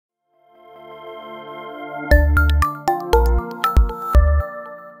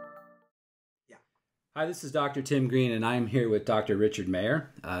Hi, this is Dr. Tim Green, and I'm here with Dr. Richard Mayer.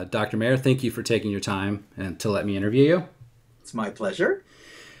 Dr. Mayer, thank you for taking your time and to let me interview you. It's my pleasure.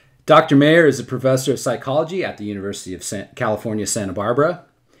 Dr. Mayer is a professor of psychology at the University of California, Santa Barbara.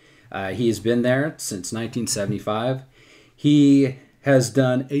 He has been there since 1975. He has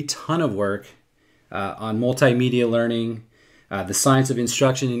done a ton of work on multimedia learning, the science of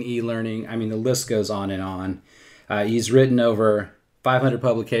instruction in e-learning. I mean, the list goes on and on. He's written over 500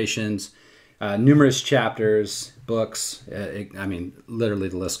 publications, numerous chapters, books. Literally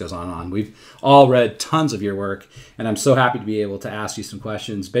the list goes on and on. We've all read tons of your work, and I'm so happy to be able to ask you some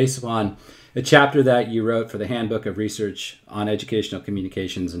questions based upon a chapter that you wrote for the Handbook of Research on Educational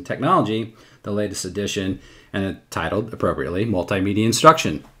Communications and Technology, the latest edition, and titled, appropriately, Multimedia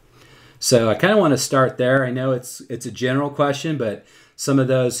Instruction. So I kind of want to start there. I know it's a general question, but some of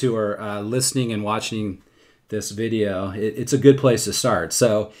those who are listening and watching this video, it's a good place to start.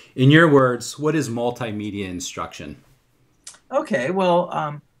 So in your words, what is multimedia instruction? Okay,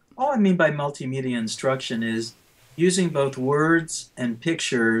 well, all I mean by multimedia instruction is using both words and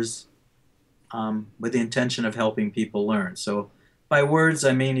pictures with the intention of helping people learn. So by words,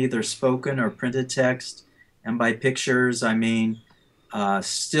 I mean either spoken or printed text, and by pictures, I mean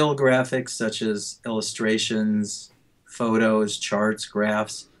still graphics such as illustrations, photos, charts,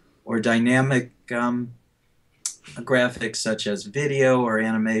 graphs, or dynamic graphics such as video or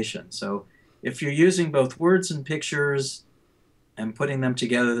animation. So if you're using both words and pictures and putting them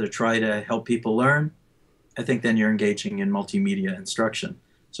together to try to help people learn, I think then you're engaging in multimedia instruction.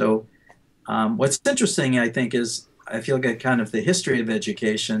 So what's interesting, I think, is if you look at kind of the history of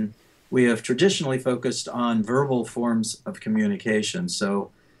education, we have traditionally focused on verbal forms of communication.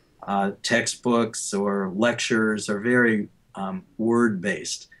 So textbooks or lectures are very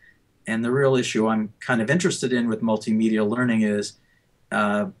word-based. And the real issue I'm kind of interested in with multimedia learning is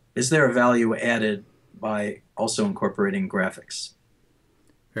there a value added by also incorporating graphics?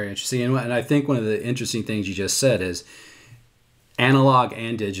 Very interesting. And I think one of the interesting things you just said is analog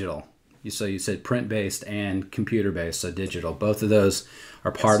and digital. So you said print-based and computer-based, so digital. Both of those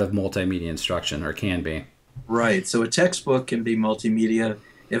are part of multimedia instruction, or can be. Right. So a textbook can be multimedia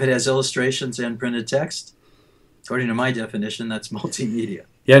if it has illustrations and printed text. According to my definition, that's multimedia.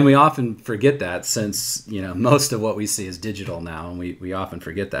 Yeah, and we often forget that since, most of what we see is digital now, and we often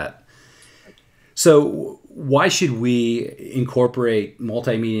forget that. So why should we incorporate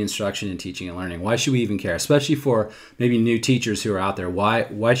multimedia instruction in teaching and learning? Why should we even care? Especially for maybe new teachers who are out there.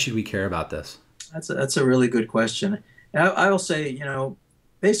 Why should we care about this? That's a really good question. And I will say,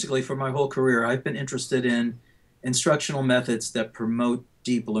 basically for my whole career, I've been interested in instructional methods that promote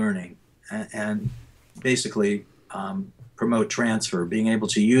deep learning and basically promote transfer, being able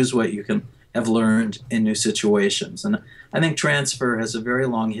to use what you can have learned in new situations. And I think transfer has a very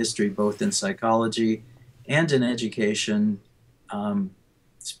long history both in psychology and in education.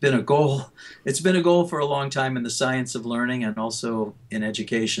 It's been a goal. It's been a goal for a long time in the science of learning and also in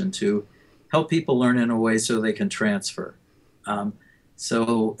education to help people learn in a way so they can transfer.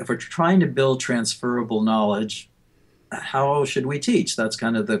 So if we're trying to build transferable knowledge, how should we teach? That's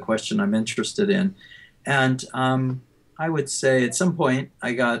kind of the question I'm interested in. And I would say at some point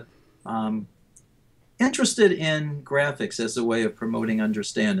I got interested in graphics as a way of promoting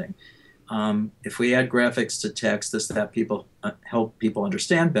understanding. If we add graphics to text, that people help people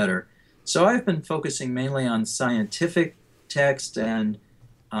understand better. So I've been focusing mainly on scientific text and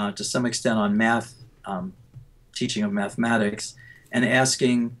to some extent on math, teaching of mathematics, and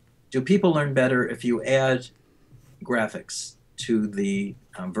asking, do people learn better if you add graphics to the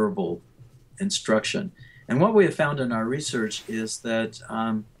verbal instruction? And what we have found in our research is that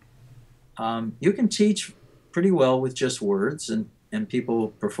you can teach pretty well with just words, and people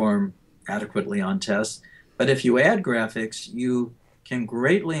perform adequately on tests. But if you add graphics, you can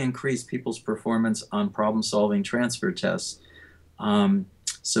greatly increase people's performance on problem-solving transfer tests.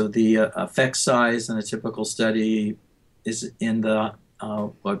 So the effect size in a typical study is in the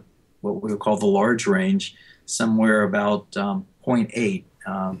what we would call the large range, somewhere about 0.8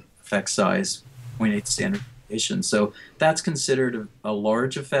 effect size, 0.8 standard deviation. So that's considered a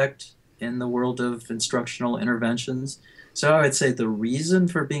large effect in the world of instructional interventions. So I would say the reason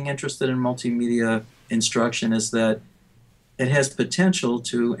for being interested in multimedia instruction is that it has potential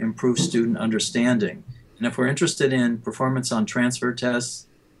to improve student understanding. And if we're interested in performance on transfer tests,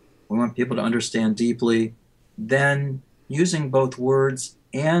 we want people to understand deeply, then using both words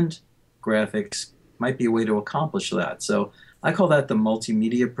and graphics might be a way to accomplish that. So I call that the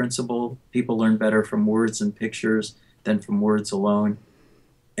multimedia principle. People learn better from words and pictures than from words alone.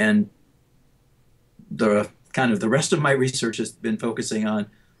 And the rest of my research has been focusing on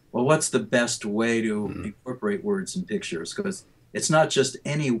well, what's the best way to incorporate words and pictures? Because it's not just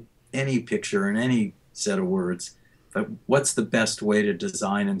any picture and any set of words, but what's the best way to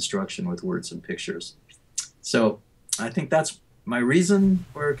design instruction with words and pictures? So I think that's my reason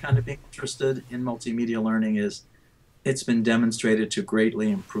for kind of being interested in multimedia learning is it's been demonstrated to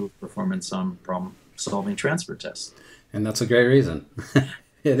greatly improve performance on problem-solving transfer tests. And that's a great reason.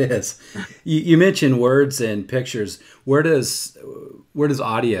 It is. You mentioned words and pictures. Where does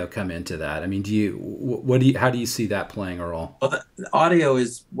audio come into that? I mean, how do you see that playing a role? Well, the audio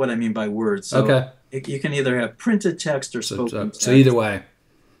is what I mean by words. So okay. You can either have printed text or spoken text. So either way.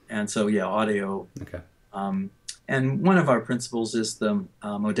 And so, yeah, audio. Okay. And one of our principles is the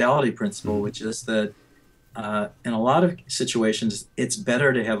modality principle, which is that in a lot of situations, it's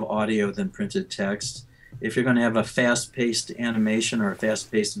better to have audio than printed text. If you're going to have a fast-paced animation or a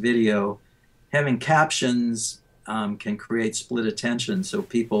fast-paced video, having captions can create split attention, so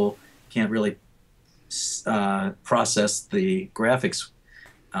people can't really process the graphics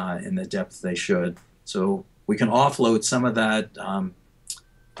in the depth they should. So we can offload some of that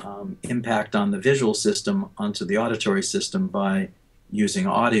impact on the visual system onto the auditory system by using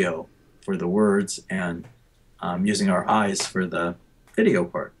audio for the words and using our eyes for the video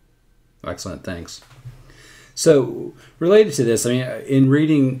part. Excellent, thanks. So related to this, I mean, in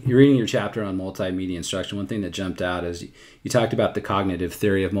reading your chapter on multimedia instruction, one thing that jumped out is you talked about the cognitive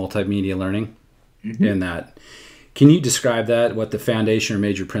theory of multimedia learning. In that, can you describe that, what the foundation or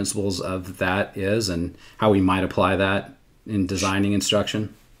major principles of that is, and how we might apply that in designing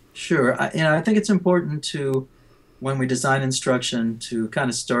instruction? Sure. I think it's important to, when we design instruction, to kind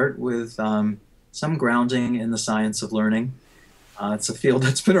of start with some grounding in the science of learning. It's a field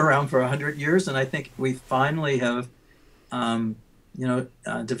that's been around for 100 years, and I think we finally have,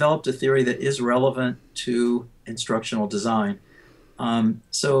 developed a theory that is relevant to instructional design.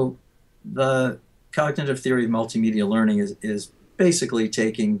 So the cognitive theory of multimedia learning is basically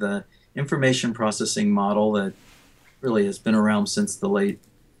taking the information processing model that really has been around since the late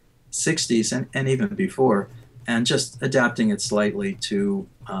 60s and even before, and just adapting it slightly to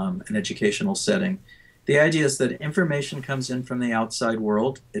an educational setting. The idea is that information comes in from the outside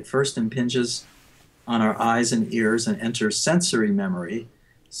world. It first impinges on our eyes and ears and enters sensory memory.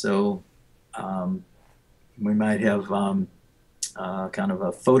 So we might have kind of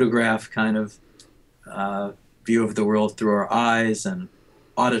a photograph kind of view of the world through our eyes and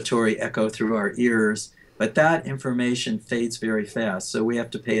auditory echo through our ears. But that information fades very fast, so we have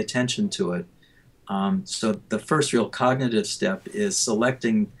to pay attention to it. So the first real cognitive step is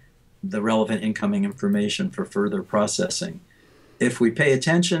selecting the relevant incoming information for further processing. If we pay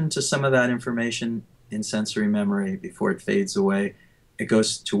attention to some of that information in sensory memory before it fades away, it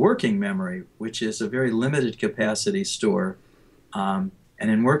goes to working memory, which is a very limited capacity store. And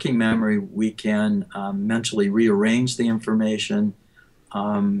in working memory, we can mentally rearrange the information.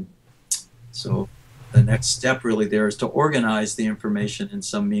 So the next step really there is to organize the information in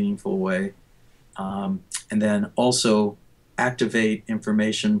some meaningful way. And then also activate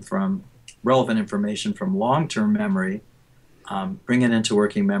relevant information from long-term memory, bring it into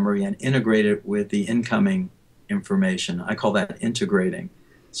working memory, and integrate it with the incoming information. I call that integrating.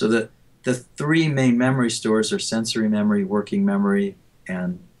 So the three main memory stores are sensory memory, working memory,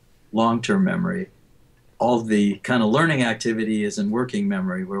 and long-term memory. All the kind of learning activity is in working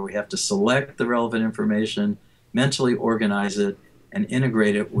memory, where we have to select the relevant information, mentally organize it, and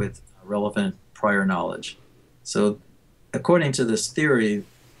integrate it with relevant prior knowledge. So according to this theory,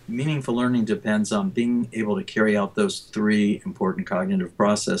 meaningful learning depends on being able to carry out those three important cognitive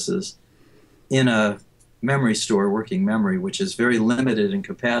processes in a memory store, working memory, which is very limited in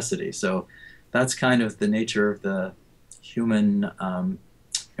capacity. So that's kind of the nature of the human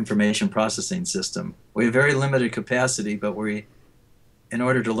information processing system. We have very limited capacity, but in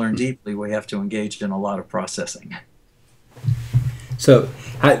order to learn deeply, we have to engage in a lot of processing. So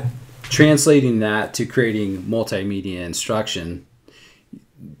translating that to creating multimedia instruction,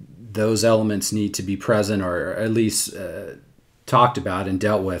 those elements need to be present, or at least talked about and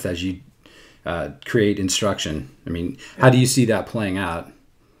dealt with as you create instruction. I mean, how do you see that playing out?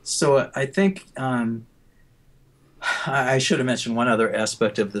 So I think I should have mentioned one other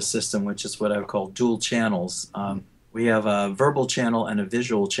aspect of the system, which is what I would call dual channels. We have a verbal channel and a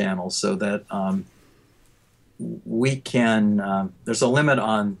visual channel, so that we can, there's a limit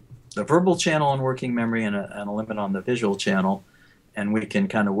on the verbal channel in working memory and a limit on the visual channel, and we can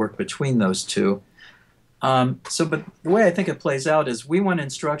kind of work between those two. But the way I think it plays out is we want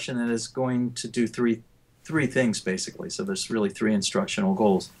instruction that is going to do three things, basically. So there's really three instructional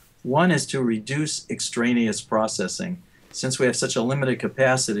goals. One is to reduce extraneous processing. since we have such a limited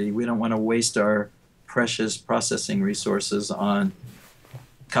capacity, we don't want to waste our precious processing resources on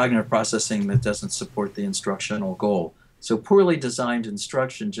cognitive processing that doesn't support the instructional goal. So poorly designed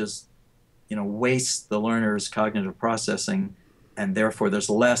instruction just, wastes the learner's cognitive processing, and therefore there's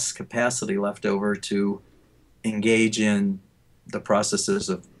less capacity left over to engage in the processes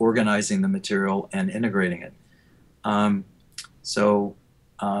of organizing the material and integrating it. So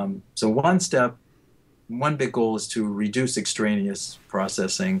one big goal is to reduce extraneous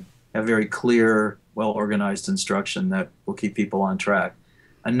processing, have very clear, well-organized instruction that will keep people on track.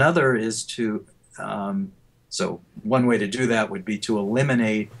 Another is so one way to do that would be to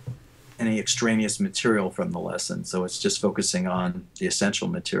eliminate any extraneous material from the lesson. So it's just focusing on the essential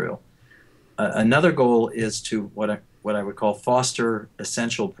material. Another goal is to what I would call foster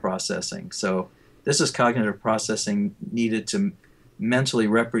essential processing. So this is cognitive processing needed to mentally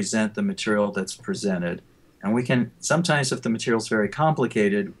represent the material that's presented. And we can, sometimes if the material is very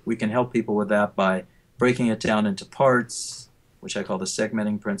complicated, we can help people with that by breaking it down into parts, which I call the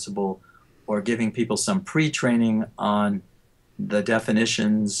segmenting principle, or giving people some pre-training on the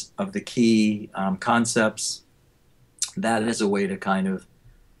definitions of the key concepts. That is a way to kind of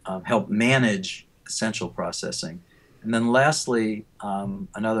help manage essential processing. And then lastly,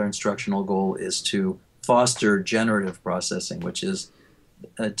 another instructional goal is to foster generative processing, which is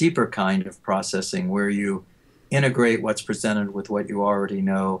a deeper kind of processing where you integrate what's presented with what you already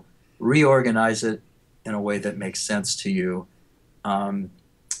know, reorganize it in a way that makes sense to you.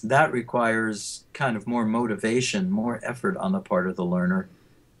 That requires kind of more motivation, more effort on the part of the learner.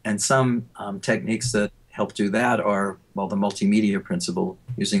 And some techniques that help do that are, well, the multimedia principle,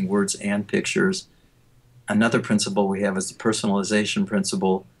 using words and pictures. Another principle we have is the personalization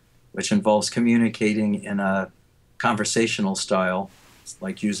principle, which involves communicating in a conversational style,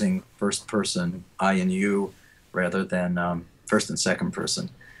 like using first person, I and you, rather than first and second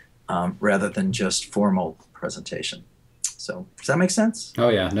person, rather than just formal presentation. So does that make sense? Oh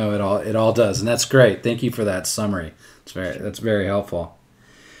yeah, no, it all does, and that's great. Thank you for that summary. That's very helpful.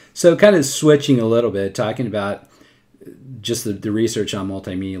 So kind of switching a little bit, talking about just the research on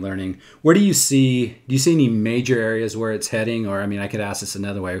multimedia learning, where do you see any major areas where it's heading? Or, I mean, I could ask this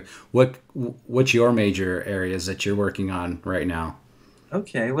another way. What's your major areas that you're working on right now?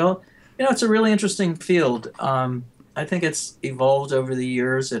 Okay, well, it's a really interesting field. I think it's evolved over the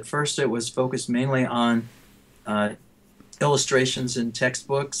years. At first, it was focused mainly on illustrations in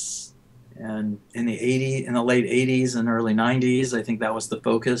textbooks, and in the late 80s and early 90s, I think that was the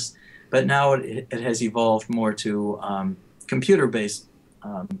focus. But now it has evolved more to computer-based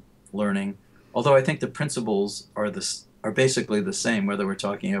learning, although I think the principles are basically the same, whether we're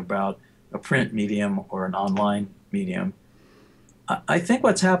talking about a print medium or an online medium. I think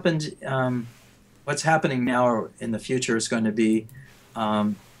what's happening now or in the future is going to be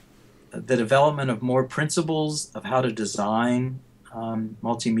the development of more principles of how to design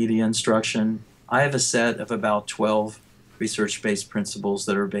multimedia instruction. I have a set of about 12 research-based principles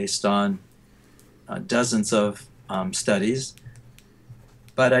that are based on dozens of studies.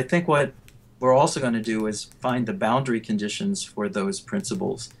 But I think what we're also going to do is find the boundary conditions for those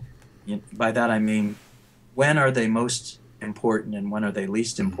principles. By that I mean, when are they most important and when are they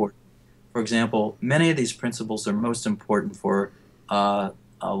least important? For example, many of these principles are most important for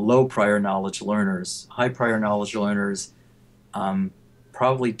low prior knowledge learners. High prior knowledge learners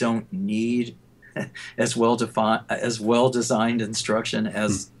probably don't need as well designed instruction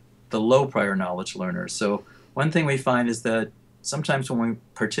as the low prior knowledge learners. So one thing we find is that sometimes when we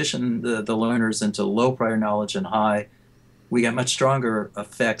partition the learners into low prior knowledge and high, we get much stronger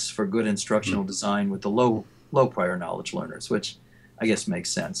effects for good instructional design with the low prior knowledge learners, which I guess makes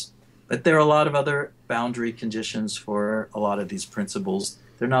sense. But there are a lot of other boundary conditions for a lot of these principles.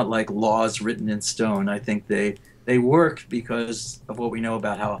 They're not like laws written in stone. I think they work because of what we know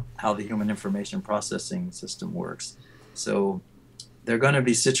about how the human information processing system works. So there are going to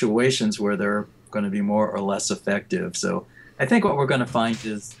be situations where they're going to be more or less effective. So I think what we're going to find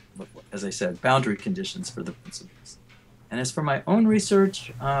is, as I said, boundary conditions for the principles. And as for my own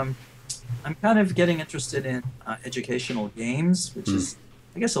research, I'm kind of getting interested in educational games, which is,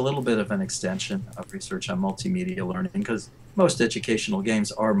 I guess, a little bit of an extension of research on multimedia learning, because most educational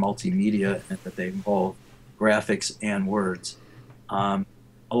games are multimedia and that they involve graphics and words. A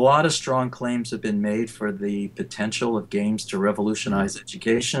lot of strong claims have been made for the potential of games to revolutionize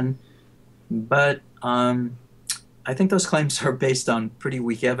education, but I think those claims are based on pretty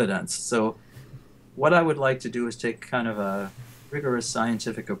weak evidence. So what I would like to do is take kind of a rigorous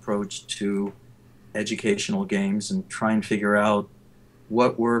scientific approach to educational games and try and figure out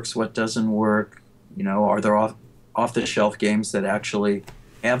what works, what doesn't work. Are there off-the-shelf games that actually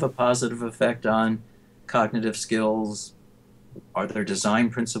have a positive effect on cognitive skills? Are there design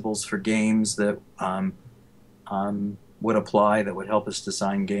principles for games that would apply, that would help us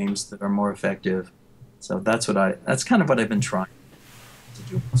design games that are more effective? So that's kind of what I've been trying to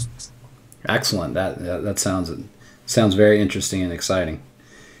do. Excellent. That sounds very interesting and exciting.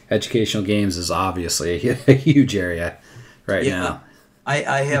 Educational games is obviously a huge area right now.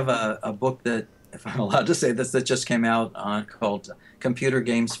 I have a book that, if I'm allowed to say this, that just came out called Computer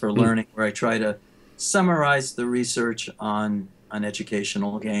Games for Learning, where I try to summarize the research on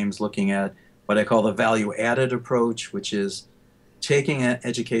educational games, looking at what I call the value-added approach, which is taking an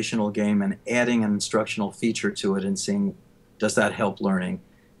educational game and adding an instructional feature to it and seeing, does that help learning?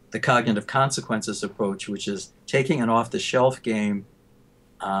 The cognitive consequences approach, which is taking an off-the-shelf game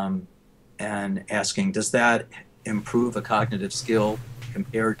and asking, does that improve a cognitive skill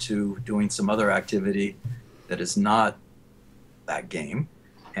compared to doing some other activity that is not that game?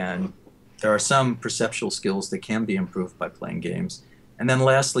 And there are some perceptual skills that can be improved by playing games. And then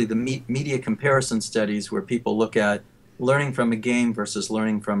lastly, the media comparison studies, where people look at learning from a game versus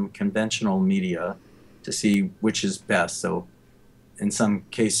learning from conventional media to see which is best. So in some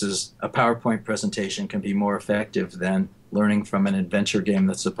cases, a PowerPoint presentation can be more effective than learning from an adventure game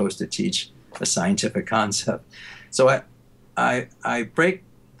that's supposed to teach a scientific concept. So I break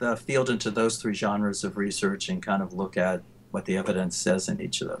the field into those three genres of research and kind of look at what the evidence says in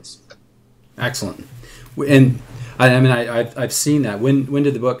each of those. Excellent. And I've seen that. When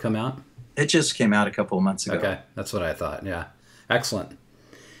did the book come out? It just came out a couple of months ago. Okay, that's what I thought. Yeah, excellent.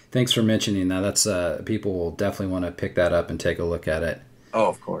 Thanks for mentioning that. That's people will definitely want to pick that up and take a look at it. Oh,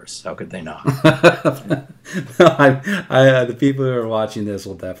 of course. How could they not? The people who are watching this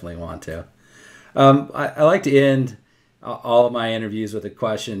will definitely want to. I like to end all of my interviews with a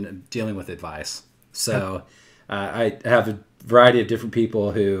question dealing with advice. So I have a variety of different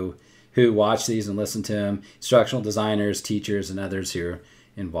people who watch these and listen to them, instructional designers, teachers, and others who are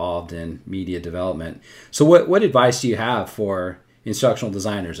involved in media development. So what advice do you have for instructional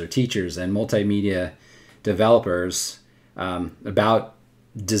designers or teachers and multimedia developers about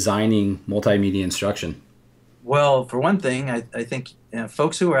designing multimedia instruction? Well, for one thing, I think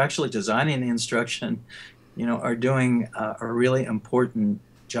folks who are actually designing the instruction, are doing a really important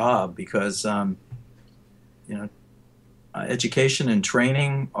job, because education and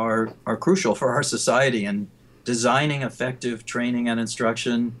training are crucial for our society, and designing effective training and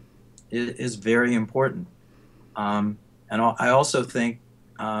instruction is very important. And I also think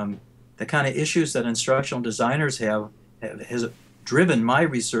the kind of issues that instructional designers have has driven my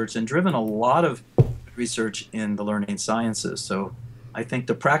research and driven a lot of research in the learning sciences. So I think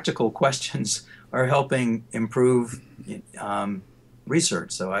the practical questions are helping improve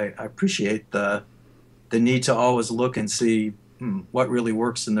research. So I appreciate the need to always look and see what really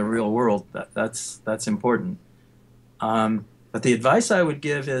works in the real world. That's important. But the advice I would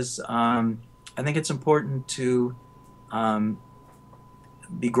give is I think it's important to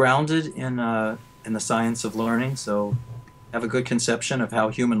be grounded in the science of learning. So have a good conception of how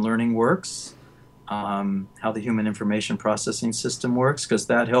human learning works, how the human information processing system works, because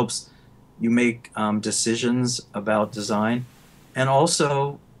that helps you make decisions about design, and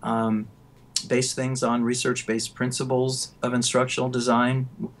also base things on research-based principles of instructional design.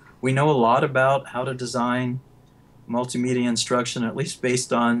 We know a lot about how to design multimedia instruction, at least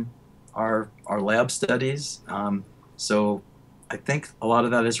based on our lab studies. So I think a lot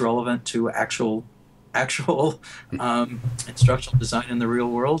of that is relevant to actual instructional design in the real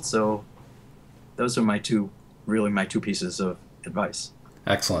world. So those are my two pieces of advice.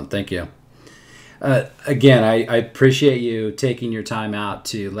 Excellent. Thank you. Again, I appreciate you taking your time out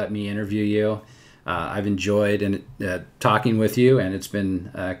to let me interview you. I've enjoyed talking with you, and it's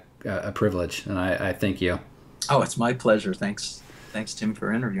been a privilege, and I thank you. Oh, it's my pleasure. Thanks, Tim,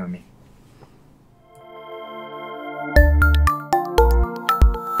 for interviewing me.